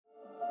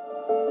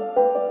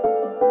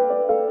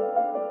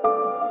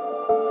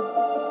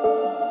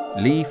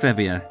Leigh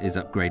Feaviour is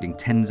upgrading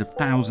tens of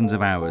thousands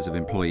of hours of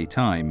employee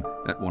time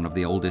at one of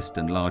the oldest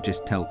and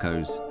largest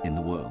telcos in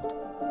the world.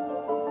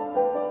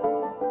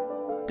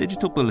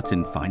 Digital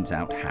Bulletin finds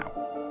out how.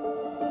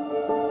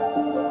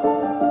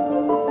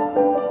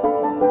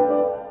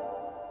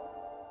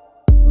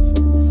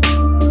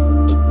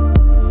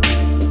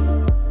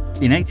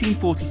 In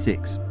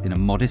 1846, in a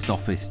modest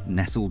office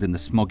nestled in the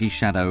smoggy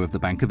shadow of the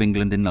Bank of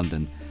England in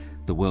London,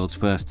 the world's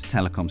first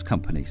telecoms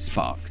company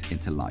sparked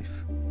into life.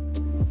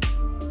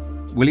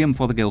 William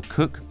Fothergill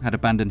Cooke had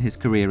abandoned his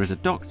career as a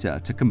doctor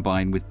to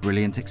combine with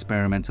brilliant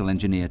experimental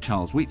engineer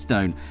Charles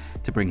Wheatstone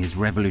to bring his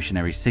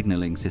revolutionary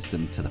signalling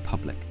system to the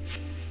public.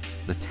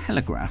 The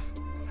telegraph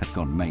had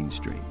gone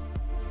mainstream.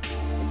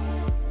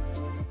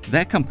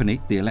 Their company,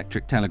 the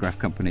Electric Telegraph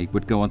Company,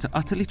 would go on to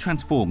utterly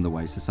transform the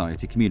way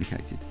society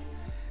communicated.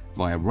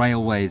 Via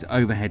railways,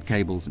 overhead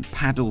cables and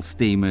paddle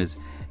steamers,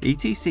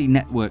 ETC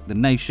networked the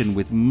nation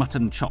with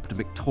mutton-chopped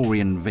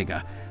Victorian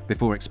vigour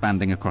before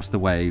expanding across the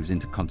waves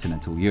into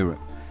continental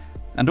Europe.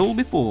 And all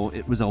before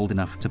it was old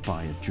enough to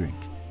buy a drink.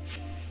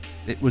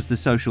 It was the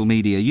social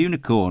media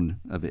unicorn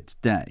of its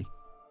day.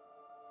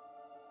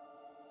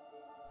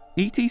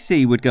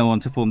 ETC would go on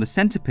to form the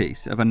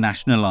centrepiece of a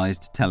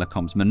nationalised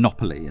telecoms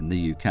monopoly in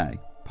the UK,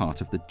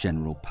 part of the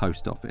General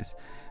Post Office,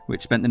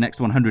 which spent the next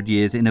 100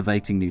 years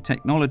innovating new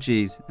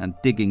technologies and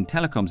digging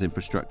telecoms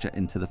infrastructure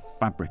into the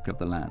fabric of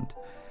the land.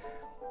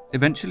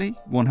 Eventually,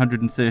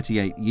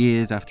 138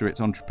 years after its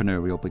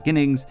entrepreneurial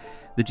beginnings,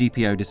 the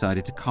GPO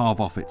decided to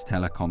carve off its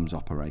telecoms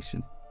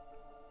operation.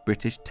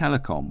 British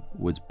Telecom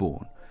was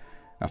born,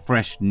 a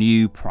fresh,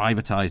 new,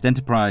 privatised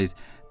enterprise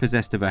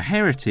possessed of a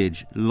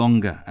heritage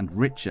longer and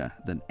richer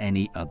than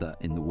any other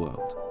in the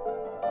world.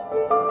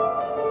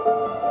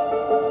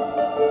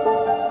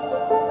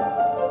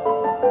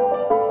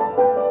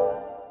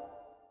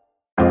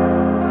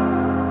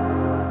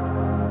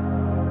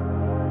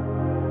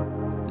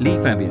 Leigh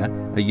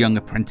Feaviour, a young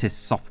apprentice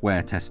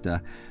software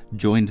tester,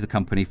 joined the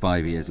company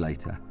 5 years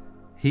later.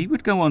 He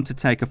would go on to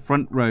take a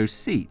front row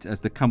seat as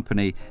the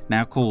company,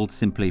 now called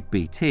simply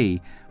BT,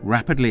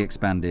 rapidly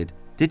expanded,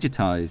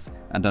 digitised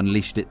and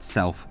unleashed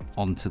itself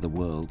onto the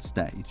world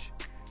stage.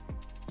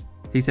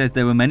 He says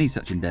there were many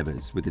such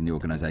endeavours within the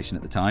organisation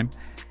at the time,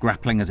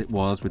 grappling as it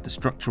was with the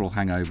structural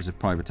hangovers of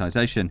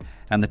privatisation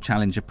and the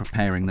challenge of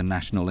preparing the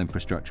national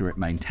infrastructure it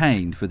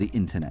maintained for the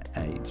internet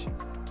age.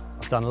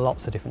 I've done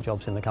lots of different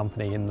jobs in the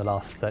company in the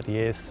last 30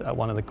 years.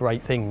 One of the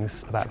great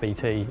things about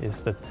BT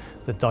is the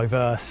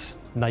diverse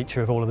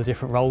nature of all of the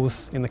different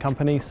roles in the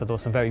company. So there were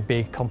some very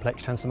big,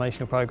 complex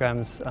transformational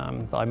programs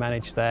that I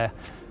managed there.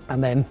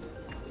 And then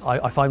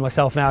I find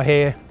myself now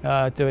here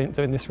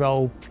doing this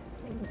role,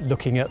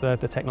 looking at the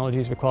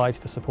technologies required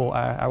to support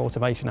our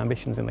automation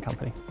ambitions in the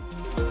company.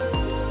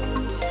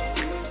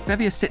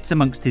 Feaviour sits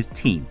amongst his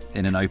team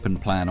in an open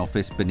plan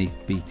office beneath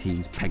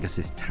BT's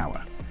Pegasus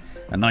Tower,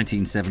 a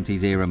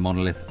 1970s-era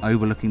monolith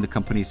overlooking the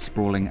company's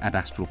sprawling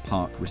Adastral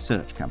Park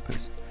research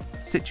campus.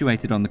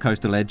 Situated on the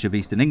coastal edge of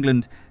eastern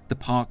England, the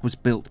park was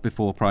built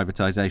before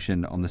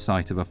privatisation on the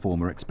site of a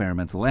former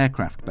experimental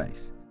aircraft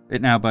base.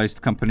 It now boasts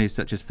companies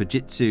such as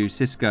Fujitsu,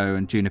 Cisco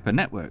and Juniper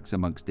Networks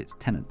amongst its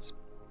tenants.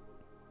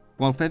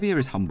 While Feaviour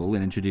is humble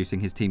in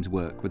introducing his team's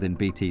work within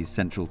BT's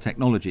Central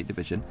Technology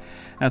Division,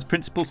 as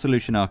Principal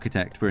Solution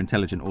Architect for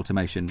Intelligent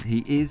Automation,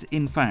 he is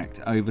in fact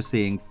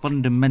overseeing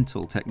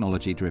fundamental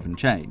technology-driven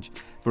change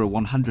for a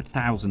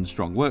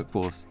 100,000-strong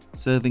workforce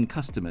serving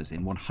customers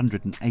in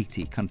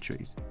 180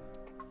 countries.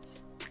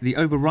 The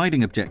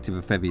overriding objective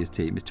of Feaviour's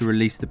team is to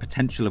release the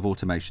potential of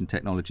automation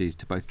technologies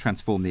to both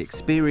transform the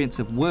experience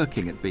of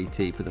working at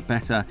BT for the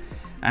better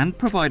and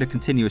provide a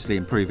continuously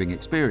improving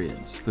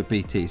experience for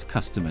BT's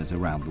customers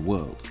around the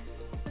world.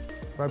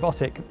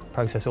 Robotic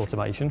process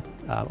automation,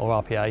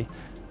 or RPA,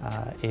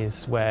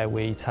 is where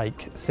we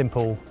take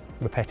simple,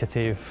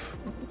 repetitive,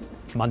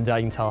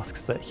 mundane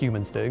tasks that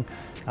humans do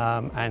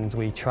and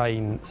we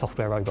train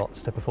software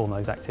robots to perform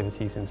those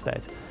activities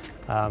instead.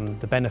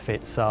 The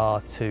benefits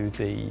are to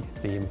the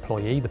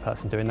employee, the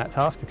person doing that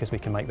task, because we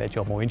can make their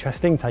job more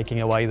interesting,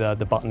 taking away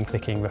the button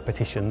clicking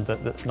repetition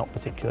that's not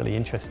particularly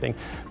interesting.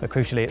 But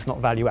crucially, it's not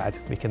value add.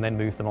 We can then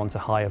move them on to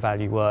higher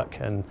value work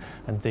and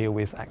deal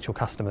with actual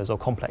customers or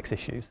complex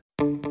issues.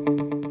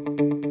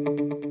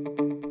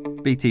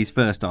 BT's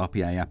first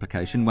RPA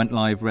application went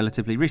live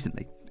relatively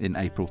recently, in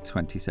April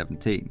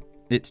 2017.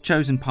 Its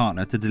chosen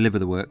partner to deliver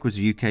the work was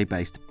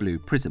UK-based Blue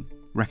Prism,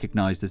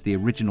 recognised as the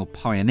original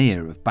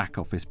pioneer of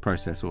back-office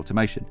process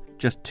automation.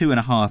 Just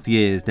 2.5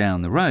 years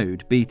down the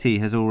road, BT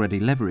has already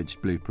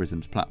leveraged Blue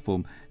Prism's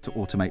platform to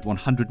automate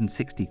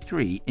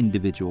 163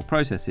 individual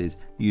processes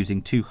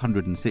using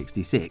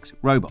 266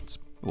 robots,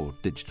 or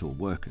digital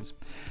workers.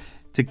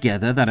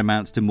 Together, that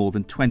amounts to more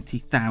than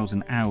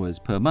 20,000 hours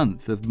per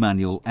month of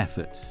manual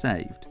effort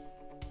saved.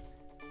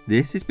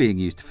 This is being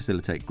used to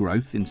facilitate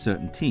growth in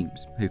certain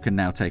teams, who can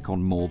now take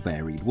on more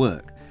varied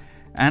work.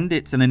 And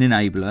it's an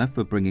enabler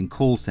for bringing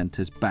call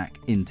centres back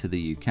into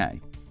the UK,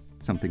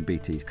 something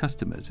BT's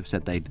customers have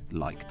said they'd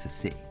like to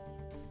see.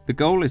 The The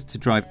goal is to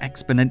drive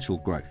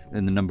exponential growth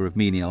in the number of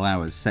menial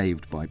hours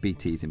saved by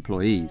BT's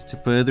employees to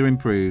further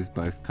improve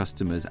both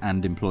customers'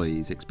 and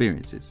employees'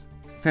 experiences.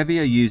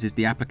 Feaviour uses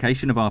the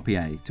application of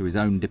RPA to his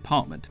own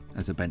department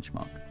as a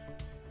benchmark.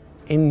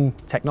 In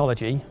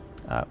technology,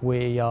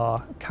 we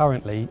are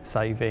currently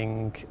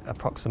saving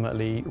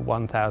approximately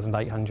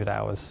 1,800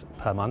 hours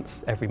per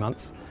month, every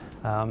month.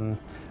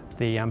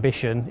 The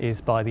ambition is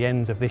by the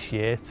end of this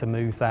year to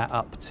move that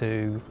up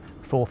to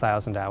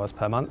 4,000 hours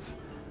per month,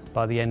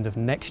 by the end of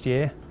next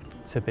year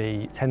to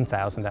be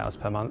 10,000 hours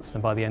per month,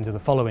 and by the end of the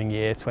following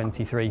year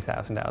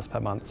 23,000 hours per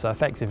month. So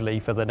effectively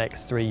for the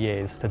next 3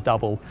 years to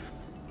double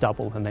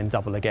and then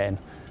double again.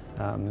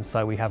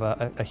 So we have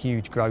a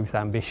huge growth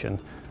ambition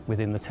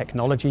within the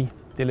technology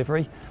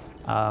delivery,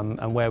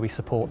 and where we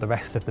support the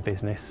rest of the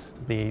business.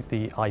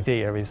 The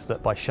idea is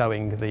that by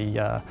showing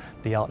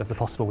the art of the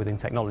possible within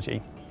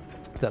technology,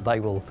 that they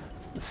will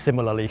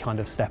similarly kind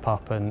of step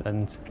up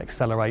and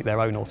accelerate their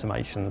own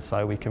automation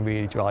so we can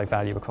really drive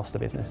value across the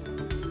business.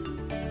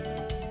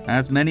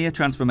 As many a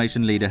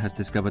transformation leader has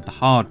discovered the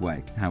hard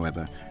way,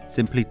 however,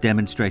 simply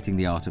demonstrating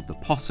the art of the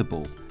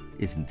possible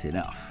isn't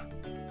enough.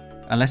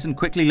 A lesson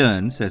quickly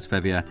learned, says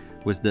Feaviour,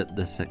 was that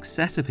the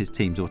success of his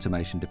team's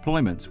automation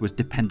deployments was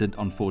dependent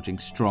on forging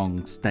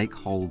strong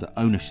stakeholder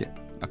ownership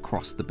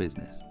across the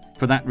business.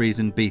 For that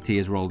reason, BT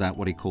has rolled out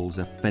what he calls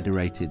a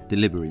federated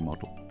delivery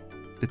model.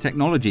 The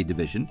technology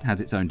division has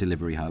its own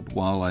delivery hub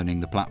while owning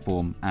the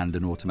platform and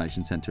an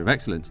automation centre of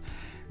excellence,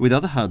 with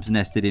other hubs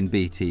nested in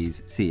BT's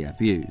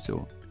CFUs,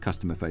 or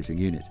customer-facing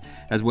units,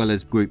 as well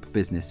as group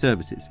business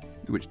services,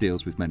 which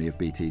deals with many of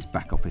BT's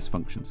back-office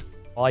functions.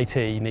 IT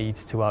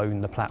needs to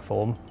own the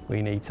platform,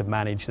 we need to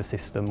manage the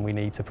system, we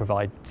need to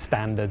provide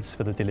standards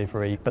for the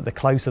delivery, but the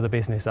closer the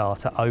business are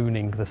to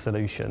owning the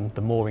solution,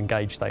 the more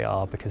engaged they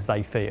are because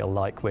they feel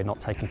like we're not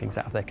taking things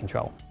out of their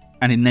control.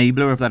 An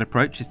enabler of that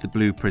approach is the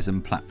Blue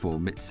Prism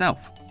platform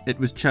itself. It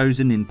was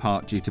chosen in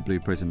part due to Blue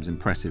Prism's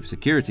impressive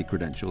security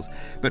credentials,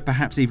 but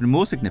perhaps even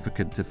more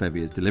significant to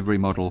Feaviour's delivery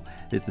model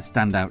is the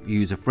standout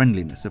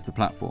user-friendliness of the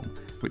platform,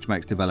 which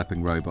makes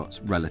developing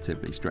robots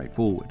relatively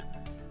straightforward.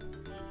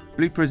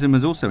 Blue Prism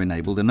has also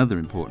enabled another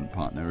important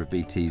partner of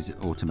BT's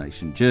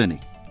automation journey,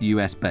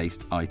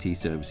 US-based IT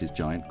services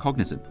giant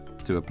Cognizant,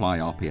 to apply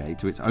RPA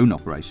to its own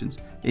operations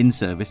in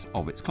service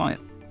of its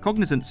client.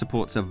 Cognizant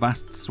supports a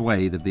vast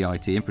swathe of the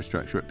IT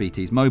infrastructure at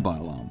BT's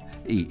mobile arm,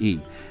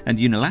 EE, and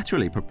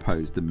unilaterally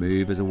proposed the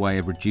move as a way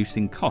of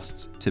reducing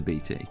costs to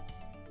BT.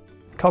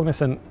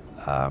 Cognizant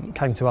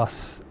came to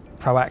us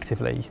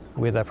proactively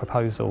with a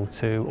proposal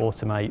to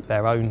automate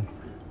their own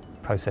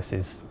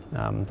processes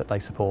that they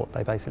support.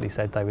 They basically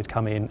said they would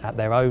come in at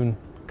their own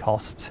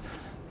cost,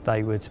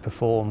 they would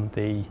perform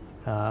the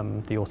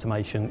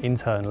automation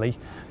internally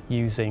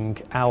using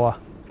our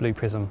Blue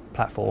Prism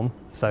platform,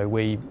 so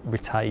we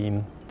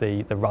retain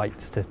the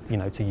rights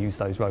to use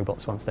those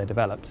robots once they're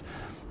developed,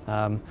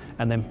 and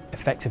then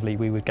effectively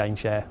we would gain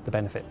share the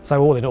benefit.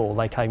 So all in all,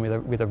 they came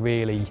with a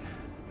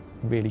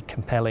really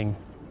compelling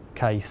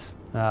case,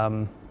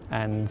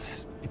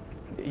 and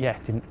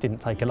it didn't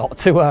take a lot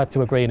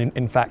to agree. And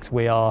in fact,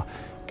 we are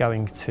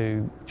going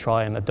to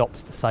try and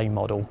adopt the same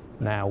model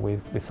now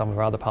with some of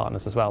our other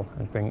partners as well,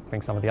 and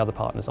bring some of the other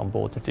partners on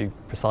board to do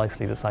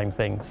precisely the same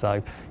thing.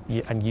 So,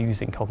 and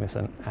using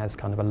Cognizant as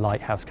kind of a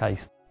lighthouse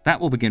case. That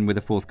will begin with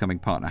a forthcoming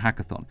partner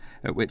hackathon,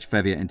 at which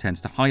Feaviour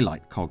intends to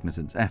highlight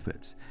Cognizant's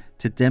efforts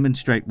to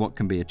demonstrate what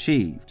can be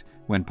achieved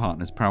when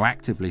partners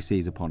proactively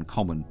seize upon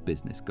common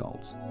business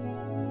goals.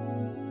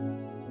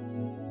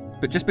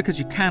 But just because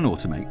you can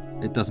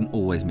automate, it doesn't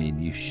always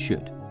mean you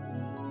should.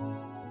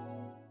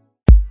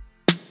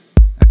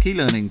 A key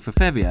learning for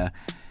Feaviour,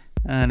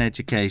 an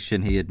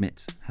education he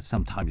admits has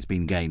sometimes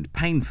been gained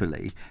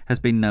painfully, has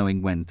been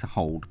knowing when to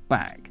hold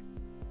back.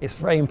 It's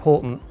very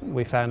important,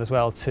 we found as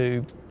well,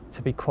 to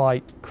be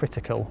quite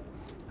critical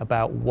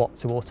about what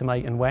to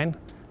automate and when.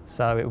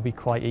 So it would be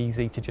quite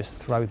easy to just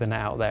throw the net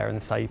out there and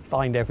say,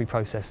 find every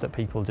process that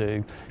people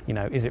do,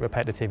 is it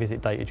repetitive, is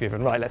it data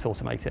driven, right, let's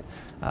automate it.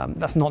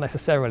 That's not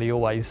necessarily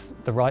always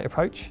the right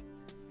approach.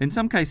 In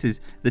some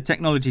cases, the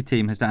technology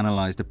team has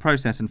analysed a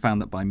process and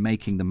found that by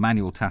making the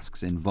manual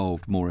tasks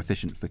involved more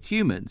efficient for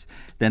humans,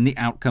 then the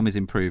outcome is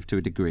improved to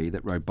a degree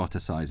that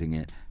roboticising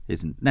it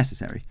isn't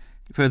necessary.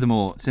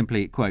 Furthermore,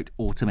 simply, quote,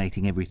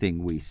 automating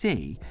everything we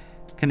see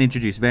can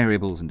introduce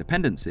variables and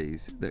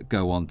dependencies that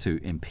go on to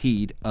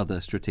impede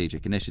other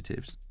strategic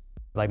initiatives.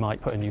 They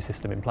might put a new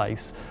system in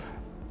place,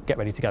 get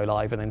ready to go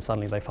live, and then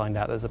suddenly they find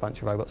out there's a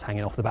bunch of robots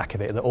hanging off the back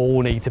of it that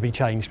all need to be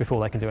changed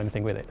before they can do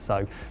anything with it.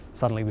 So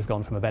suddenly we've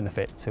gone from a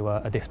benefit to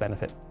a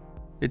disbenefit.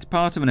 It's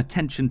part of an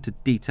attention to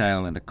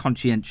detail and a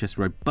conscientious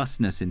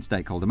robustness in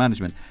stakeholder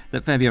management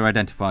that Feaviour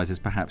identifies as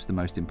perhaps the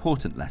most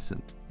important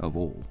lesson of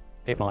all.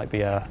 It might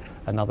be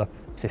another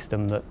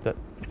system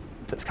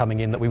that's coming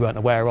in that we weren't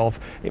aware of.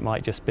 It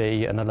might just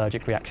be an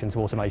allergic reaction to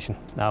automation,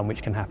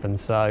 which can happen.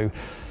 So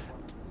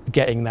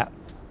getting that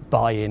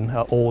buy-in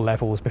at all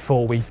levels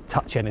before we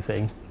touch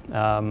anything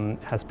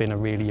has been a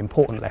really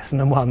important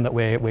lesson, and one that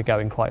we're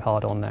going quite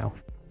hard on now.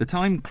 The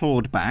time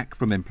clawed back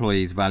from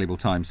employees' valuable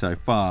time so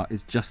far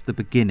is just the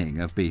beginning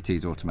of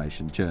BT's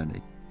automation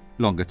journey.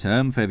 Longer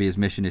term, Feaviour's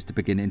mission is to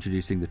begin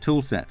introducing the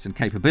toolsets and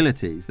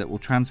capabilities that will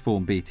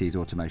transform BT's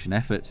automation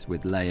efforts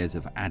with layers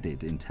of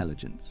added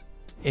intelligence.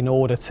 In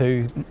order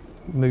to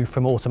move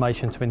from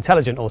automation to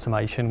intelligent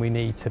automation, we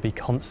need to be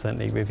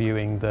constantly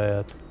reviewing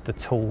the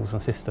tools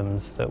and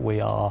systems that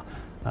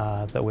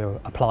we're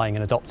applying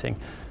and adopting.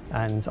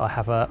 And I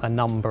have a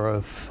number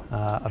of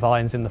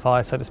irons in the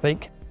fire, so to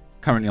speak.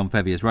 Currently on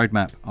Feaviour's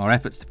roadmap are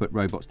efforts to put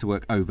robots to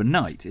work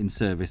overnight in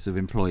service of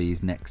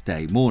employees' next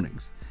day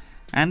mornings,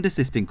 and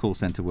assisting call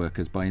centre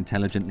workers by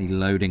intelligently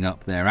loading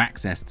up their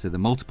access to the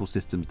multiple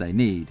systems they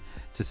need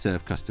to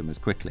serve customers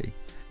quickly.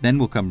 Then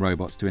will come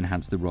robots to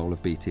enhance the role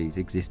of BT's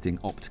existing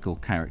optical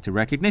character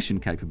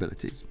recognition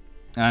capabilities,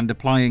 and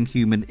applying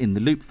human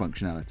in-the-loop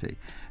functionality.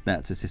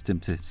 That's a system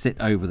to sit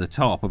over the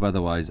top of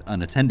otherwise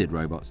unattended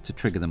robots to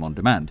trigger them on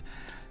demand,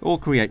 or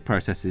create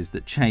processes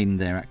that chain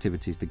their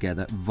activities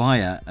together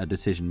via a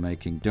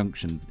decision-making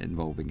junction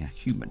involving a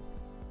human.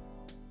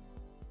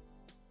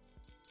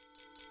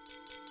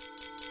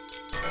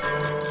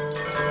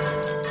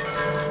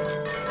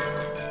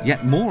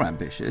 Yet more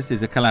ambitious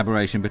is a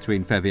collaboration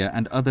between Feaviour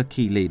and other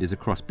key leaders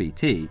across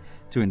BT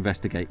to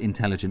investigate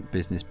Intelligent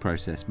Business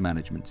Process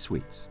Management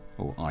Suites,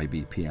 or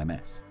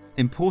IBPMS.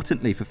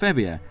 Importantly for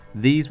Feaviour,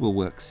 these will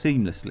work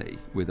seamlessly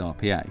with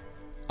RPA.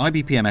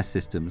 IBPMS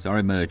systems are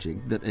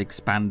emerging that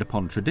expand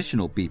upon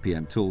traditional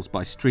BPM tools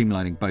by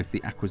streamlining both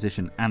the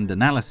acquisition and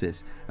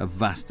analysis of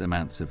vast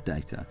amounts of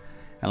data,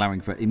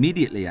 allowing for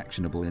immediately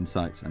actionable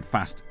insights and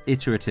fast,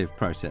 iterative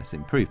process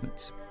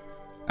improvements.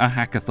 A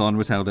hackathon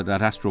was held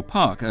at Astral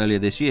Park earlier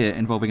this year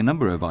involving a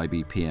number of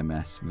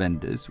IBPMS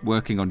vendors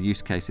working on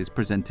use cases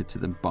presented to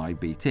them by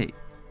BT.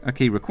 A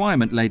key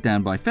requirement laid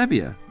down by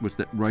Feaviour was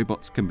that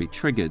robots can be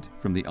triggered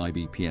from the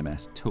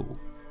IBPMS tool.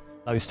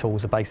 Those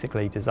tools are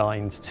basically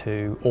designed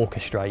to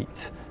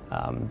orchestrate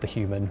the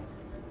human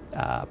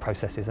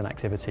processes and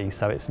activities.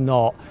 So it's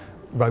not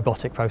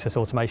robotic process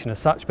automation as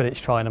such, but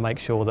it's trying to make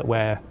sure that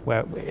where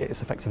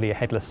it's effectively a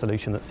headless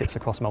solution that sits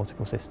across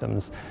multiple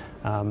systems,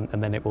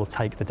 and then it will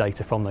take the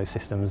data from those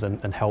systems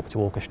and help to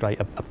orchestrate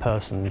a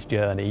person's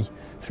journey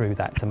through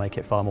that to make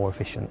it far more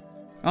efficient.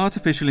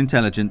 Artificial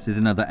intelligence is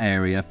another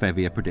area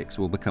Feaviour predicts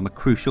will become a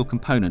crucial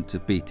component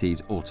of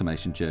BT's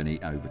automation journey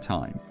over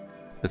time.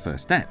 The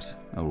first steps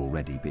are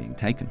already being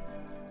taken.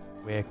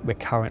 We're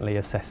currently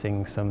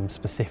assessing some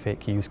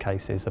specific use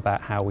cases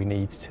about how we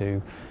need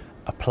to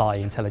apply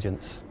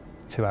intelligence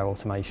to our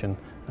automation,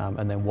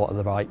 and then what are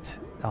the right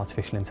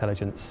artificial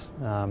intelligence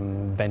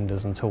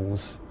vendors and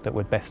tools that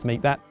would best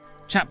meet that.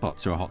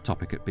 Chatbots are a hot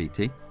topic at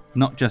BT,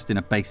 not just in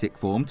a basic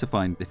form to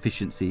find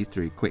efficiencies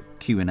through quick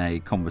Q&A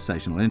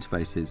conversational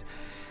interfaces,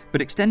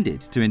 but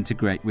extended to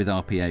integrate with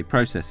RPA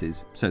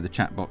processes so the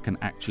chatbot can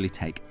actually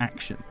take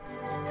action.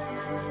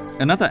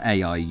 Another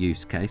AI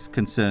use case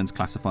concerns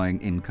classifying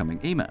incoming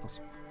emails,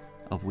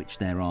 of which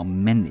there are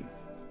many.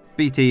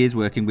 BT is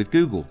working with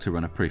Google to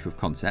run a proof of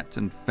concept,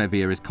 and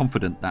Feaviour is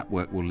confident that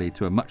work will lead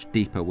to a much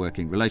deeper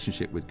working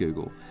relationship with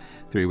Google,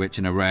 through which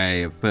an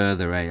array of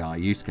further AI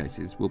use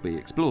cases will be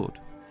explored.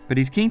 But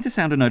he's keen to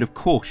sound a note of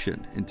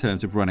caution in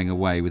terms of running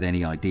away with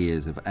any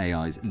ideas of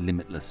AI's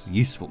limitless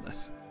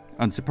usefulness.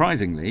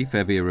 Unsurprisingly,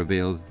 Feaviour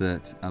reveals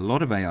that a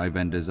lot of AI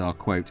vendors are,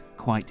 quote,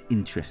 quite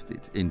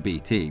interested in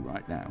BT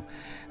right now,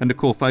 and the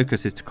core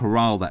focus is to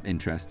corral that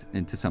interest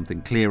into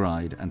something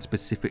clear-eyed and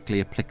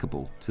specifically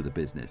applicable to the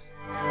business.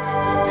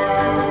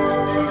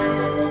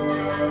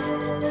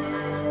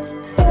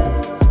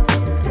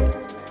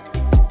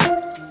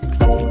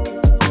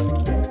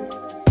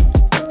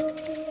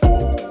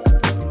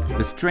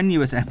 The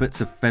strenuous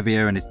efforts of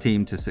Feaviour and his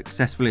team to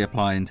successfully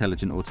apply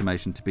intelligent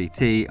automation to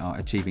BT are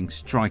achieving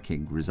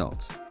striking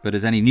results. But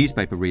as any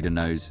newspaper reader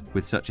knows,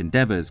 with such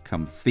endeavours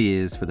come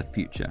fears for the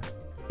future.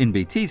 In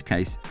BT's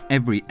case,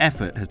 every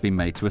effort has been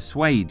made to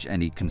assuage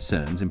any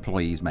concerns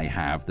employees may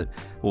have that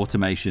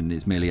automation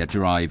is merely a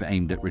drive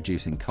aimed at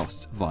reducing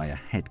costs via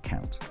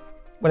headcount.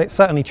 Well, it's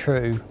certainly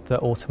true that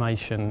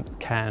automation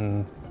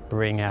can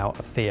bring out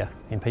a fear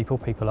in people.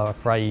 People are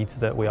afraid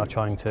that we are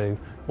trying to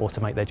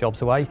automate their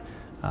jobs away.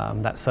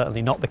 That's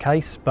certainly not the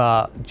case,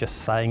 but just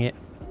saying it,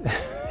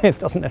 it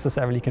doesn't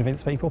necessarily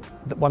convince people.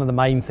 One of the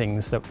main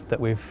things that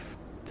we've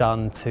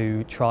done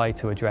to try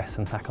to address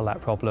and tackle that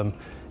problem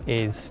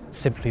is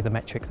simply the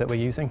metric that we're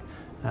using.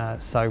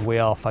 So we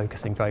are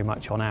focusing very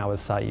much on hours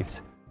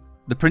saved.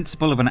 The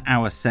principle of an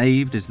hour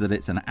saved is that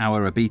it's an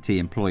hour a BT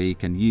employee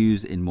can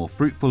use in more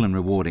fruitful and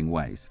rewarding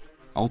ways.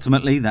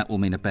 Ultimately, that will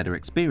mean a better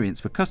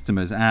experience for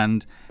customers,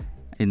 and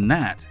in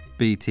that,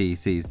 BT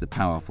sees the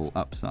powerful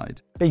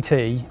upside.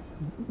 BT,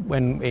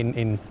 when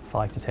in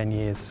 5 to 10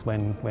 years,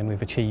 when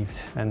we've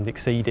achieved and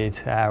exceeded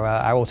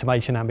our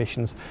automation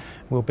ambitions,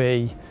 will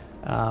be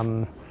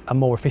a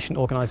more efficient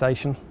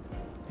organisation.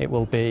 It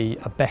will be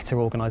a better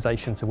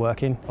organisation to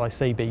work in. I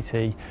see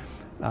BT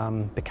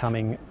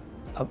becoming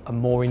a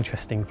more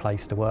interesting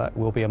place to work.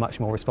 We'll be a much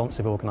more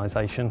responsive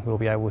organisation. We'll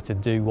be able to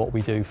do what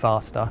we do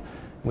faster,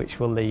 which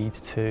will lead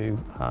to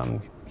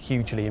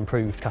hugely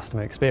improved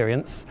customer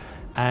experience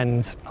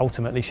and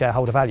ultimately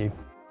shareholder value.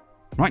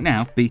 Right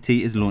now,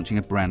 BT is launching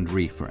a brand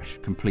refresh,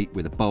 complete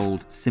with a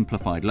bold,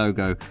 simplified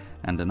logo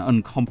and an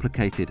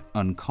uncomplicated,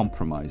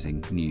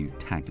 uncompromising new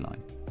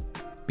tagline: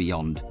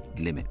 Beyond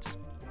Limits.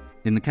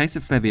 In the case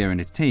of Feaviour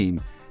and its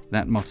team,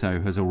 that motto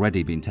has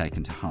already been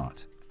taken to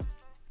heart.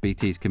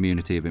 BT's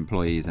community of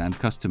employees and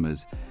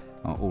customers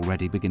are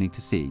already beginning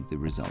to see the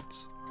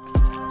results.